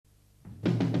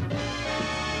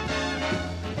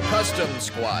Custom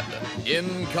Squad,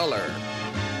 in color.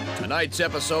 Tonight's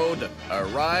episode, A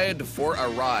Ride for a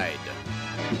Ride.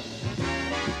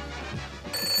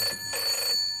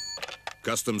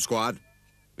 Custom Squad?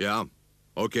 Yeah?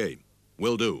 Okay.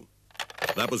 Will do.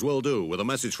 That was Will Do with a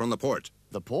message from the port.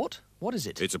 The port? What is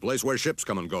it? It's a place where ships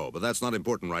come and go, but that's not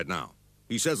important right now.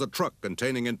 He says a truck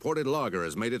containing imported lager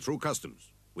has made it through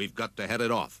customs. We've got to head it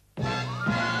off.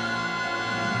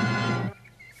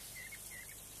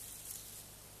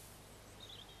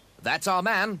 That's our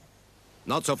man.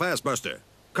 Not so fast, Buster.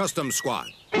 Custom Squad.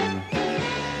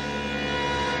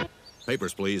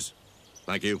 Papers, please.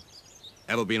 Thank you.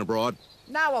 Ever been abroad?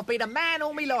 No, I've been a man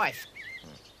all my life.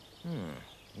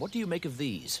 What do you make of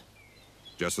these?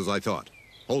 Just as I thought.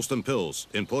 Holstein pills,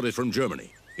 imported from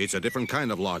Germany. It's a different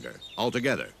kind of lager,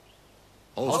 altogether.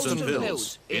 Holstein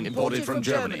pills, imported from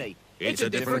Germany. It's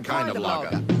a different kind of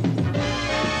lager.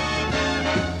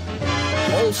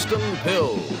 Holstein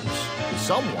Pills.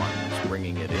 Someone's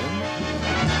bringing it in.